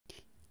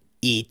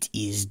It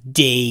is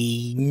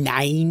day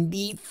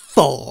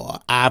 94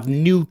 of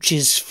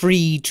Nooch's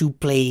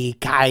free-to-play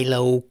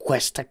KYLO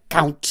quest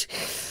account.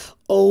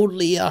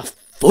 Only a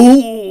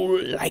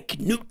fool like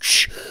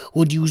Nooch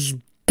would use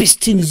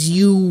Bistan's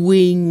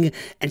U-Wing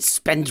and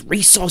spend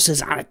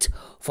resources on it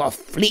for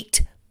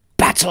fleet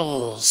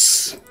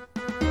battles.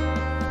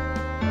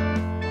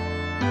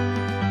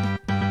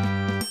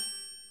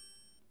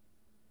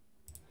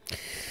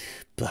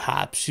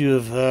 Perhaps you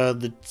have heard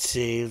the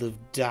tale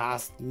of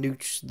Darth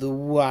Nooch the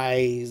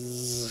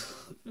Wise.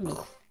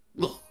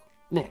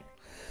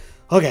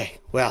 Okay,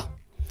 well,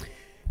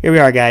 here we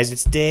are, guys.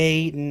 It's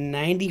day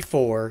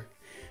 94.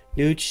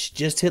 Nooch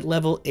just hit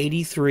level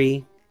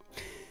 83.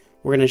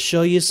 We're going to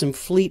show you some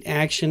fleet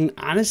action.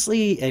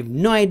 Honestly, I have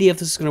no idea if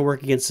this is going to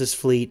work against this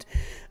fleet.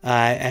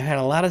 I've had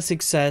a lot of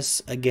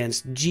success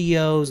against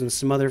Geos and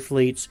some other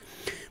fleets.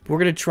 But we're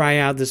going to try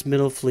out this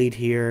middle fleet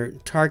here.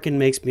 Tarkin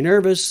makes me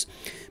nervous.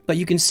 But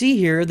you can see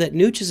here that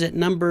Nooch is at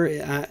number,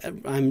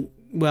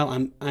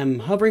 I'm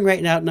hovering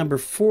right now at number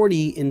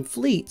 40 in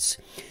fleets.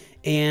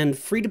 And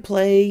free to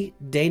play,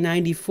 day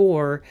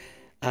 94,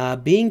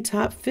 being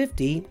top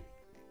 50,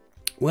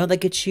 well, that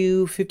gets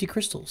you 50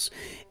 crystals.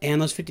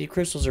 And those 50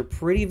 crystals are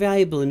pretty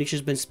valuable, and Nooch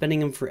has been spending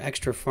them for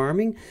extra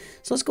farming.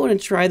 So let's go ahead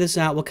and try this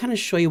out. We'll kind of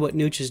show you what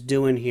Nooch is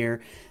doing here.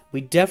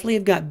 We definitely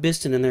have got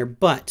Bistan in there,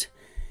 but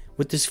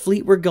with this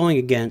fleet we're going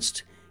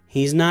against,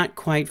 he's not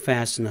quite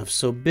fast enough.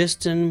 So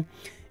Bistan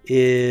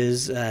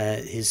is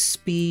his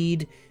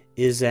speed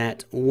is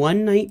at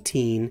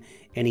 119,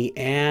 and he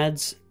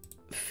adds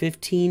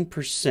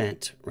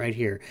 15% right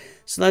here.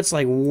 So that's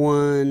like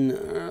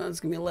it's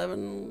gonna be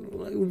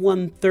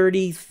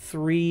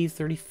 133,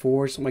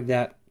 34, something like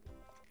that.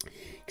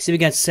 See, we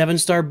got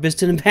 7-star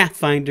Bistan and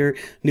Pathfinder.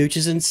 Nooch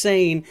is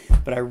insane,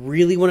 but I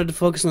really wanted to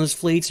focus on those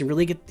fleets and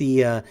really get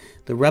the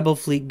Rebel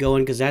fleet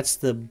going, because that's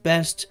the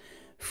best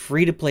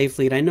free-to-play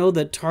fleet. I know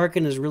that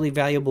Tarkin is really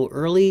valuable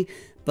early,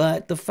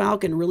 but the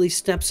Falcon really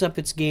steps up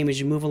its game as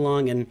you move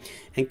along, and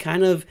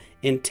kind of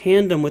in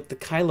tandem with the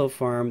KYLO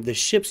farm, the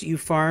ships you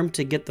farm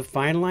to get the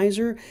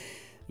finalizer,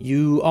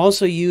 you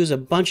also use a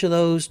bunch of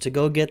those to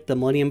go get the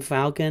Millennium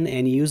Falcon,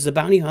 and you use the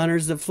bounty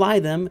hunters that fly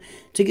them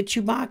to get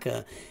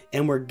Chewbacca.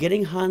 And we're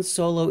getting Han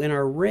Solo in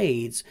our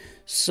raids,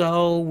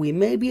 so we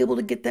may be able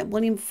to get that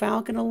Millennium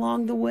Falcon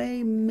along the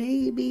way.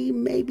 Maybe,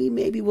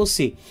 we'll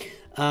see.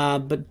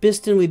 But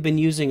Bistan we've been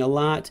using a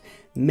lot,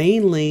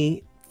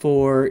 mainly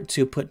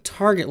to put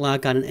target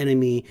lock on an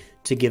enemy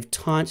to give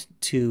taunt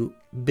to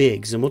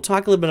Biggs. And we'll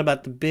talk a little bit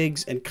about the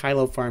Biggs and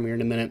KYLO farm here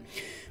in a minute.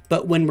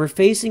 But when we're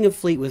facing a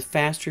fleet with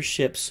faster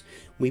ships,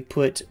 we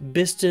put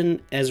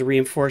Bistan as a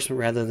reinforcement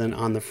rather than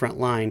on the front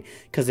line,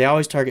 because they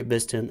always target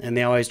Bistan and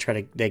they always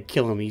try to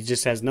kill him. He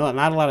just has not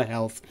a lot of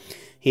health.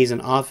 He's an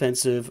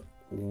offensive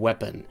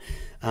weapon.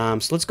 So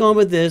let's go on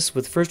with this,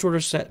 with First Order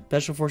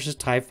Special Forces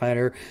TIE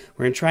Fighter.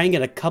 We're going to try and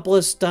get a couple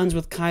of stuns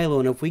with KYLO,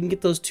 and if we can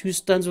get those 2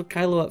 stuns with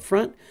KYLO up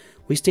front,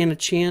 we stand a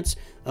chance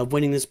of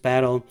winning this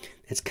battle.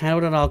 That's kind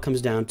of what it all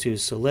comes down to.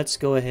 So let's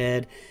go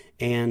ahead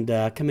and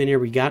come in here.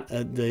 We got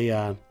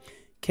the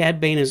Cad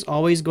Bane is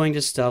always going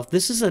to stealth.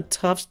 This is a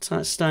tough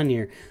stun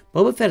here.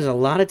 Boba Fett has a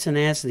lot of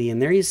tenacity,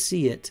 and there you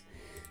see it.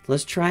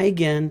 Let's try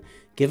again.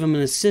 Give him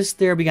an assist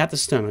there. We got the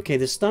stun. Okay,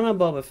 the stun on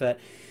Boba Fett.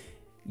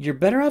 You're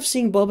better off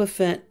seeing Boba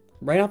Fett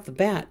right off the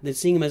bat than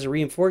seeing him as a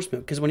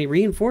reinforcement, because when he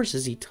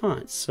reinforces, he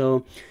taunts.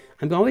 So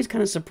I'm always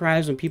kind of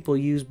surprised when people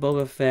use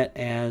Boba Fett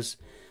as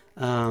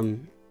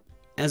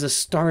a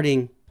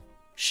starting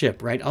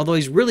ship, right? Although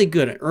he's really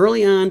good.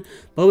 Early on,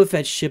 Boba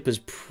Fett's ship is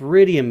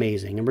pretty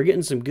amazing, and we're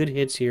getting some good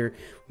hits here.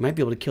 We might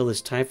be able to kill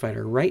this TIE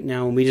Fighter right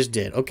now, and we just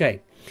did.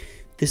 Okay,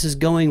 this is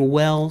going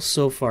well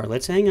so far.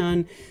 Let's hang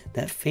on.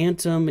 That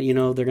Phantom, you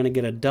know, they're going to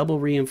get a double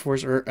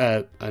reinforcement,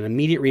 or an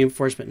immediate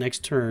reinforcement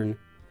next turn.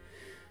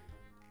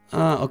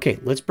 Okay,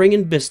 let's bring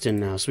in Bistan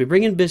now. So we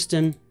bring in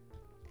Bistan.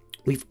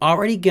 We've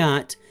already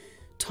got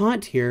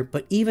taunt here,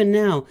 but even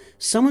now,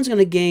 someone's going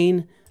to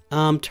gain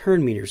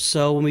turn meters.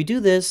 So when we do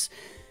this,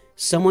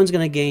 someone's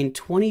going to gain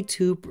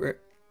 22.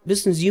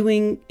 Bistan's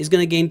U-Wing is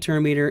going to gain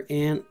turn meter,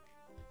 and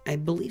I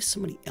believe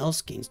somebody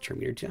else gains turn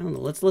meter too. I don't know.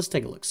 Let's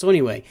take a look. So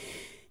anyway,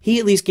 he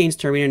at least gains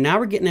turn meter. Now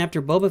we're getting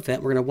after Boba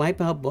Fett. We're going to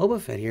wipe out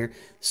Boba Fett here.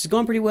 This is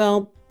going pretty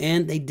well,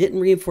 and they didn't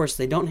reinforce.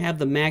 They don't have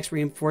the max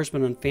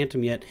reinforcement on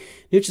Phantom yet.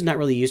 Nooch is not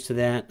really used to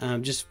that.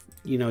 Nooch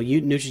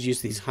is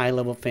used to these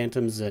high-level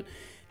Phantoms that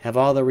have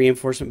all the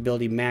reinforcement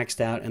ability maxed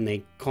out, and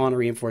they call on a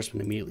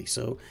reinforcement immediately.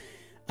 So,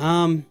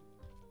 I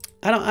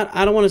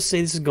don't want to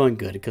say this is going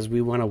good, because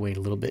we want to wait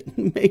a little bit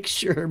and make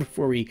sure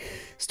before we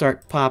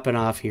start popping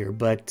off here.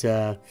 But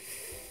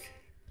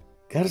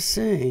gotta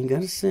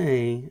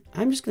say,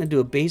 I'm just gonna do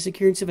a basic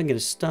here and see if I can get a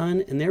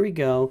stun. And there we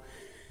go.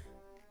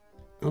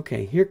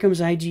 Okay, here comes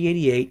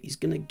IG-88. He's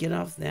gonna get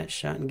off that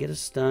shot and get a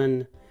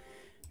stun.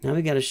 Now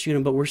we gotta shoot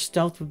him, but we're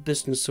stealth with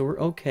Bistan, so we're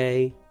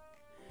okay.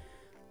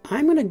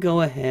 I'm gonna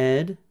go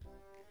ahead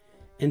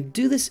and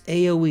do this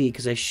AoE,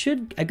 because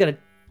I've got a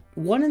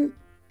one in.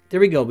 There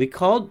we go. We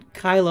called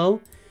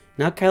KYLO.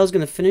 Now KYLO's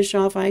going to finish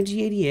off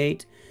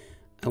IG-88.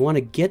 I want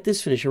to get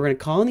this finished. We're going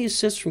to call in the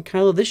assist from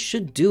KYLO. This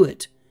should do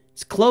it.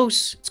 It's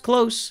close. It's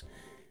close.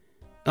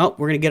 Oh,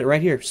 we're going to get it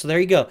right here. So there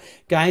you go.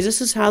 Guys,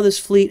 this is how this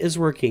fleet is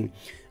working.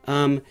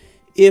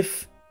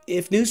 If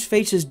Nooch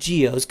faces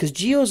Geos, because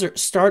Geos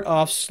start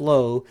off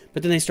slow,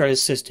 but then they start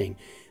assisting.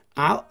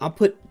 I'll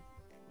put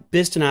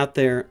Bistan out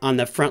there on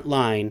the front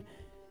line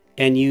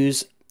and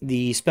use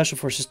the Special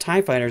Forces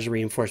TIE Fighter as a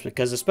reinforcement,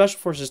 because the Special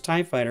Forces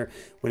TIE Fighter,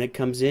 when it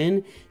comes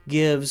in,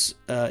 gives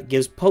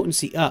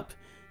potency up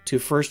to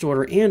First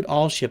Order and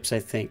all ships, I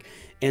think.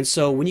 And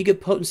so when you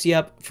get potency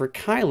up for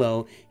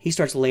KYLO, he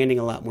starts landing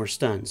a lot more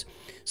stuns.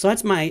 So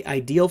that's my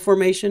ideal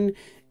formation.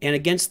 And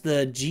against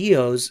the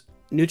Geos,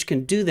 Nooch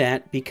can do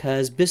that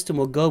because Bistan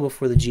will go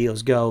before the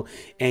Geos go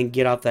and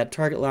get off that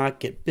target lock,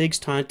 get Biggs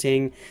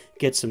taunting,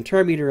 get some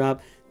turn meter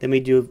up. Then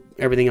we do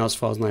everything else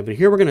falls in line. But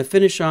here we're going to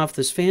finish off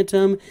this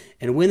Phantom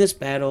and win this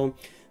battle.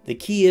 The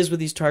key is with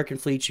these Tarkin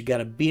fleets, you got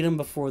to beat them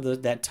before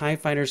that TIE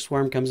Fighter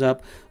swarm comes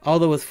up.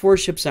 Although with 4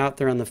 ships out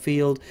there on the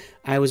field,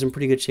 I was in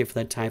pretty good shape for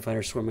that TIE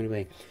Fighter swarm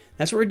anyway.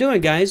 That's what we're doing,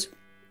 guys.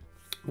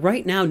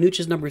 Right now, Nooch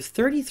is number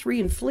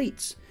 33 in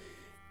fleets.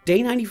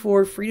 Day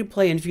 94, free to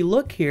play. And if you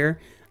look here,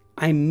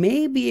 I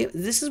may be...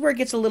 This is where it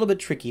gets a little bit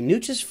tricky.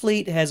 Nooch's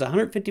fleet has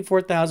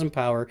 154,000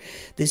 power.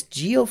 This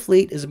Geo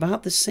fleet is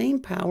about the same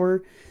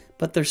power,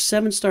 but they're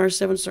 7-star,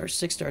 7-star,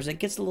 6-stars. It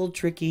gets a little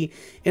tricky.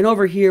 And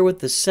over here with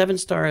the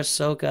 7-star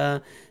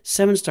Ahsoka,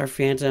 7-star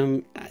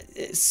Phantom,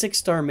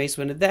 6-star Mace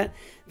Windu,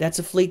 that's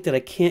a fleet that I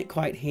can't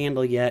quite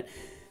handle yet.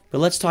 But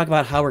let's talk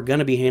about how we're going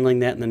to be handling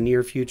that in the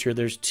near future.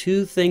 There's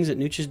 2 things that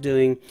Nooch is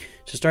doing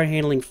to start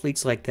handling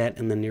fleets like that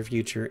in the near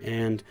future.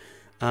 And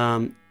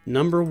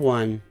number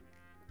 1,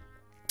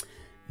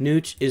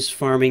 Nooch is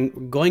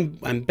farming,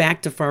 I'm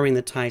back to farming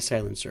the TIE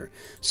Silencer.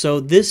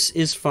 So this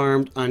is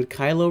farmed on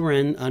Kylo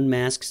Ren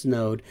Unmasked's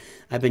node.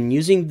 I've been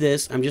using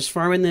this. I'm just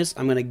farming this.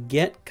 I'm going to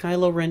get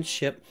Kylo Ren's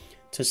ship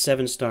to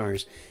 7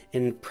 stars.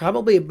 And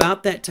probably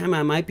about that time,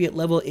 I might be at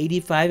level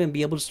 85 and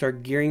be able to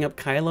start gearing up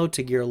Kylo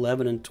to gear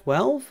 11 and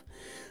 12.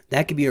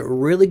 That could be a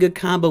really good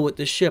combo with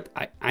this ship.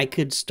 I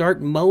could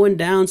start mowing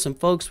down some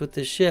folks with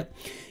this ship.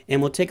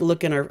 And we'll take a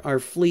look in our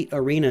fleet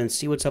arena and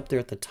see what's up there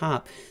at the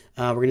top.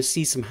 We're going to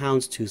see some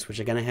Houndstooths, which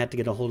I'm going to have to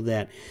get a hold of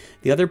that.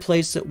 The other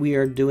place that we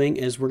are doing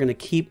is we're going to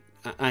keep...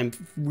 I'm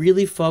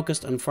really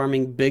focused on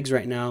farming Biggs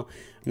right now.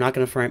 I'm not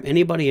going to farm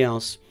anybody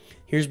else.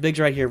 Here's Biggs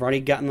right here. I've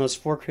already gotten those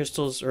 4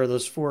 crystals, or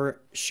those 4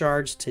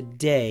 shards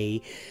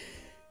today.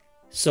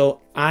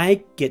 So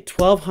I get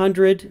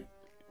 1,200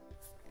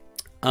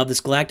 of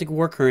this Galactic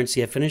War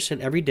currency. I finish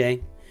it every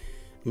day.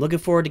 I'm looking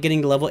forward to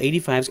getting to level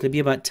 85. It's going to be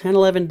about 10,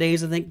 11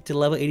 days, I think, to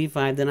level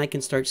 85. Then I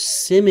can start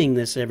simming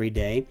this every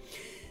day.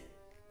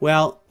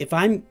 Well, if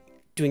I'm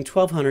doing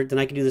 1,200, then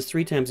I can do this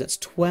 3 times. That's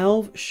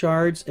 12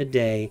 shards a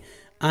day.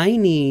 I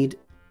need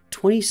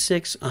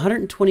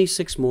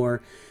 126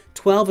 more.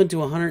 12 into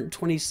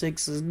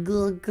 126 is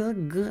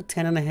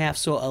 10 and a half.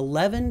 So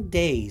 11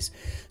 days.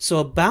 So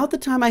about the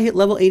time I hit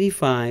level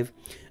 85,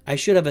 I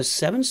should have a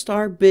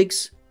 7-star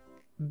Biggs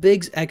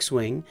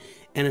X-Wing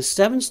and a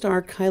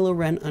 7-star Kylo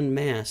Ren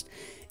Unmasked.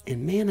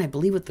 And man, I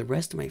believe with the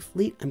rest of my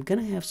fleet, I'm going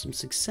to have some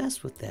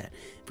success with that.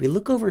 If we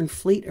look over in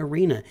Fleet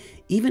Arena,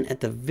 even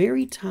at the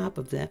very top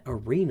of that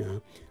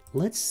arena,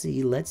 let's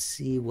see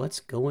what's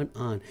going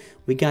on.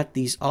 We got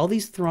all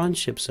these Thrawn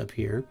ships up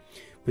here,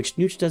 which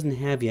Nooch doesn't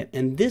have yet.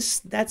 And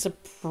that's a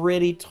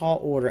pretty tall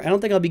order. I don't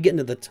think I'll be getting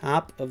to the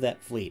top of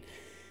that fleet.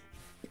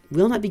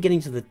 We'll not be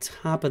getting to the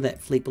top of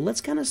that fleet, but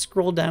let's kind of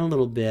scroll down a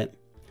little bit.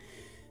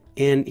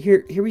 And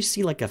here we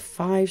see like a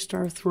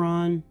 5-star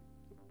Thrawn.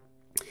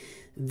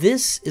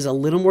 This is a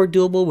little more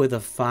doable with a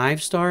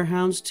 5-star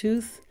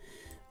Houndstooth.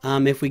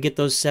 If we get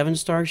those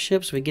 7-star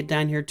ships, we get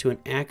down here to an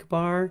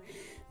Akbar.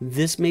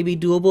 This may be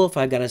doable if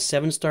I've got a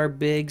 7-star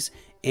Biggs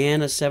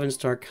and a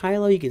 7-star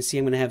Kylo. You can see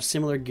I'm going to have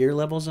similar gear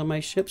levels on my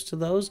ships to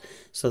those.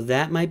 So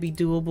that might be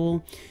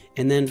doable.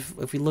 And then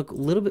if we look a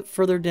little bit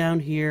further down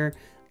here,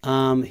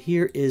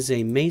 here is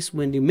a Mace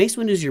Windu. Mace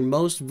Windu is your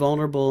most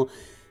vulnerable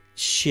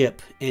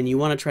ship, and you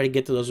want to try to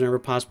get to those whenever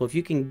possible. If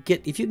you can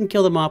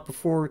kill them off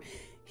before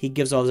he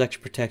gives all his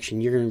extra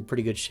protection, you're in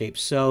pretty good shape.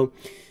 So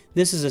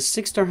this is a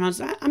 6-star Hound.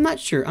 I'm not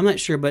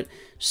sure, but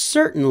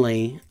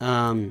certainly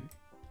Nooch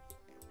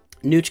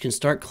can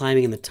start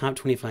climbing in the top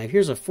 25.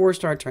 Here's a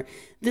 4-star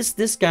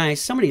this guy,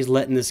 somebody's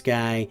letting this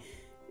guy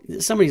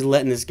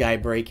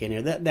break in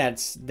here.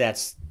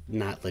 That's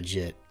not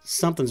legit.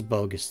 Something's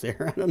bogus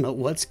there. I don't know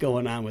what's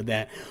going on with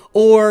that.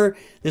 Or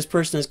this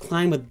person has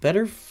climbed with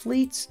better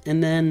fleets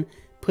and then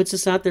puts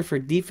us out there for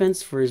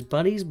defense for his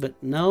buddies, but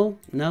no,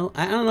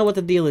 I don't know what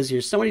the deal is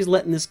here. Somebody's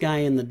letting this guy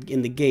in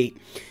the gate.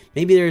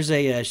 Maybe there's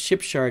a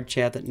ship shard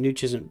chat that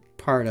Nooch isn't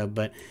part of,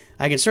 but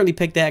I can certainly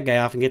pick that guy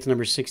off and get to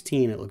number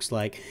 16, it looks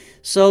like.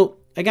 So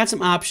I got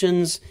some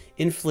options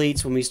in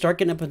fleets. When we start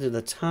getting up into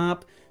the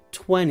top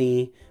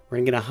 20, we're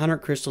going to get 100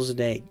 crystals a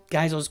day.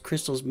 Guys, those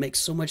crystals make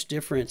so much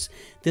difference.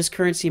 This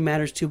currency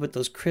matters too, but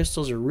those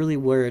crystals are really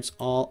where it's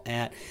all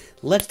at.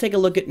 Let's take a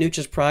look at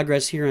Nooch's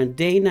progress here on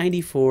day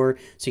 94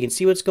 so you can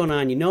see what's going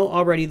on. You know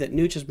already that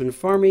Nooch has been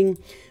farming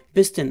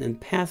Bistan and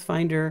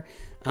Pathfinder.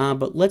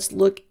 But let's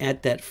look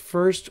at that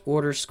first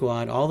order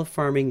squad, all the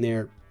farming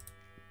there.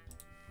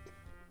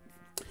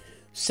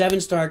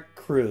 7-star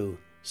crew,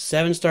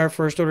 7-star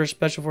first order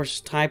special forces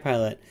TIE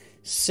pilot,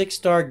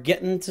 6-star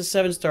getting to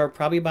 7-star,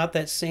 probably about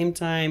that same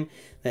time,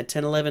 that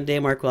 10-11 day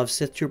mark, we'll have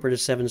Sith Trooper to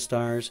 7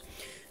 stars.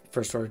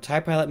 First order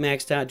TIE pilot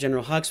maxed out.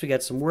 General Hux, we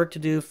got some work to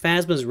do.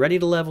 Phasma's ready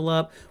to level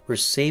up. We're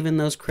saving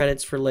those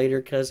credits for later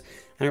because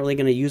I'm not really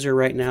going to use her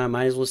right now. I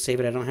might as well save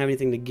it. I don't have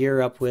anything to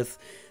gear up with.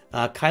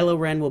 KYLO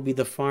Ren will be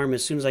the farm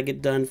as soon as I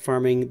get done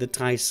farming the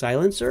TIE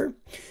Silencer,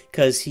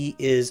 because he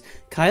is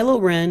KYLO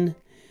Ren,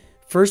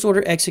 First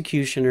Order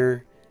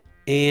Executioner,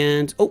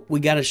 and oh, we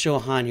got to show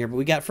Han here, but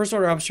we got First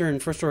Order Officer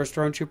and First Order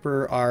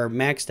Stormtrooper are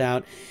maxed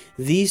out.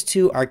 These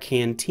two are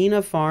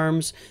Cantina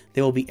farms.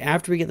 They will be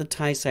after we get the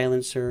TIE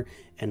Silencer.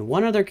 And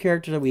one other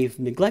character that we've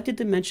neglected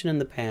to mention in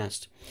the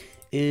past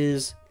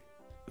is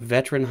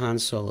veteran Han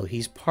Solo.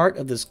 He's part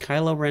of this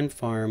KYLO Ren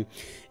farm,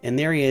 and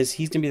there he is.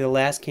 He's going to be the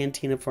last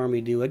Cantina farm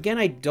we do. Again,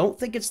 I don't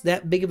think it's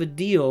that big of a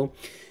deal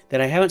that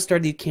I haven't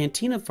started the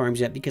Cantina farms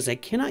yet, because I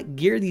cannot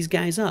gear these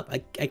guys up.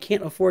 I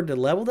can't afford to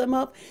level them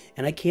up,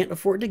 and I can't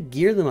afford to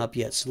gear them up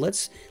yet. So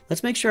let's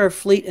make sure our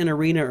fleet and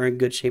arena are in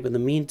good shape in the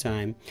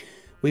meantime.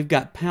 We've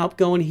got Palp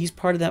going. He's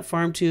part of that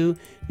farm too.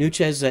 Nooch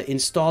has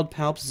installed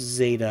Palp's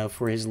Zeta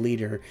for his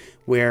leader,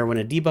 where when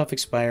a debuff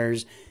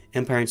expires,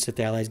 Empire and Sith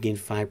allies gain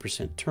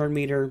 5% turn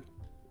meter.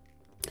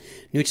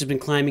 Nooch has been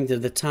climbing to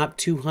the top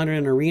 200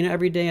 in arena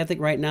every day. I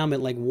think right now I'm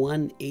at like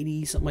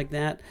 180, something like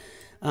that.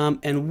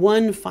 And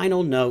one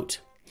final note.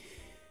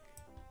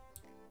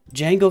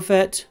 Jango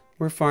Fett,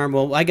 we're farming.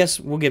 Well, I guess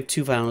we'll give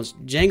two finals.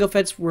 Jango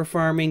Fett's we're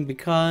farming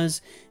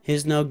because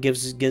his node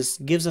gives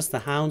us the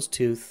Hound's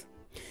Tooth.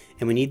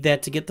 And we need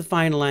that to get the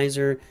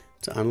finalizer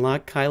to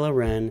unlock KYLO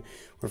Ren.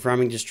 We're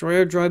farming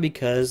Destroyer Droid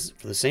because,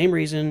 for the same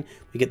reason,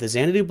 we get the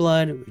Xanadu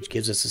Blood, which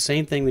gives us the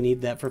same thing. We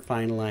need that for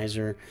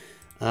finalizer.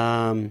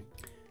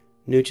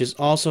 Nooch is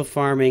also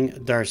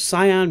farming Darth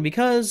Sion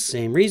because,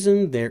 same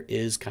reason, there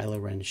is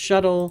KYLO Ren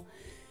shuttle.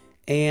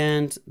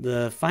 And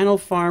the final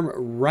farm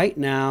right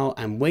now,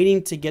 I'm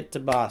waiting to get to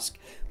Bosk.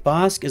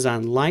 Bosk is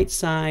on light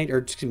side, or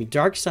excuse me,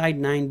 dark side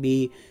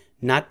 9B,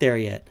 not there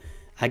yet.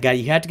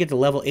 You have to get to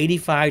level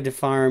 85 to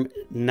farm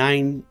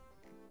level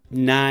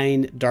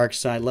 9 dark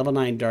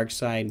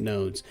side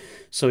nodes.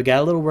 So we got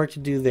a little work to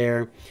do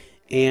there.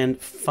 And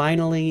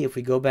finally, if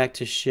we go back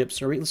to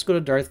ships, or let's go to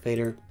Darth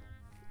Vader.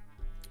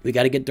 We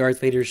got to get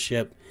Darth Vader's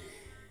ship.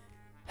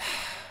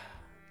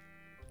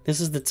 This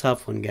is the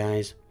tough one,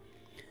 guys.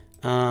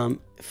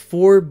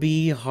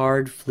 4B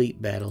hard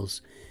fleet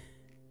battles.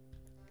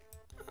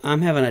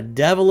 I'm having a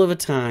devil of a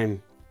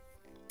time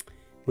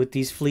with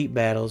these fleet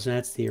battles.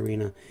 That's the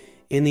arena.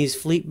 In these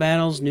fleet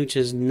battles, Nooch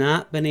has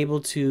not been able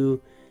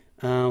to...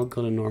 we'll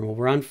go to normal.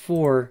 We're on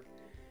 4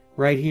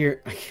 right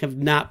here. I have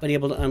not been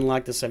able to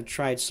unlock this. I've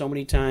tried so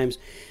many times.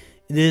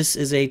 This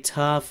is a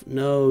tough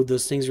node.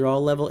 Those things are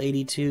all level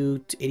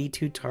 82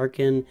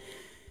 Tarkin.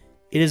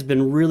 It has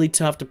been really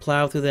tough to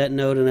plow through that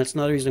node, and that's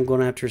another reason I'm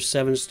going after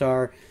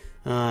 7-star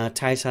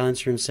TIE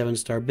Silencer and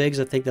 7-star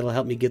Biggs. I think that'll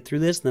help me get through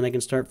this, and then I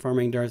can start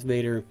farming Darth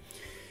Vader.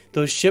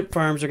 Those ship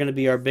farms are going to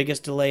be our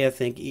biggest delay, I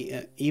think.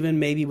 Even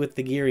maybe with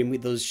the gearing,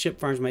 those ship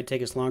farms might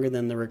take us longer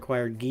than the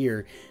required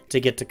gear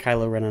to get to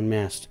KYLO Ren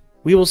Unmasked.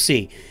 We will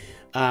see.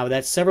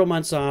 That's several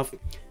months off.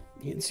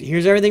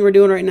 Here's everything we're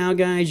doing right now,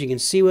 guys. You can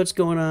see what's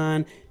going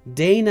on.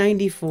 Day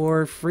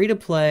 94, free to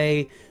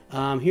play.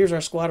 Here's our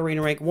squad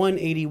arena rank,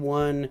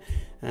 181.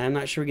 I'm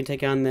not sure we can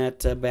take on that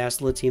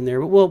Bastila team there,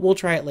 but we'll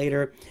try it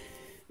later.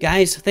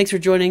 Guys, thanks for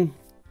joining.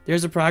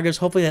 There's the progress.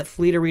 Hopefully that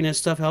fleet arena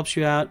stuff helps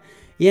you out.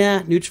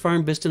 Yeah, Nooch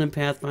Farm, Bistan, and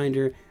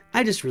Pathfinder.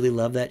 I just really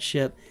love that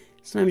ship.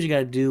 Sometimes you got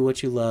to do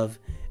what you love.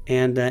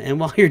 And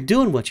while you're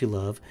doing what you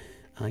love,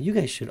 you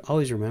guys should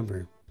always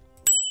remember,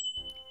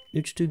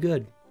 Nooch too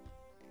good.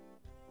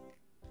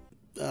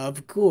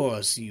 Of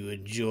course you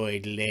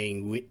enjoyed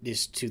laying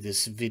witness to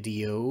this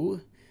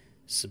video.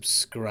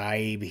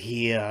 Subscribe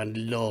here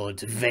on Lord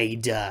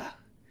Vader.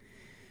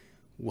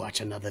 Watch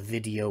another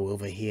video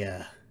over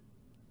here.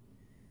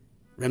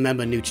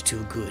 Remember, Nooch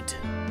too good.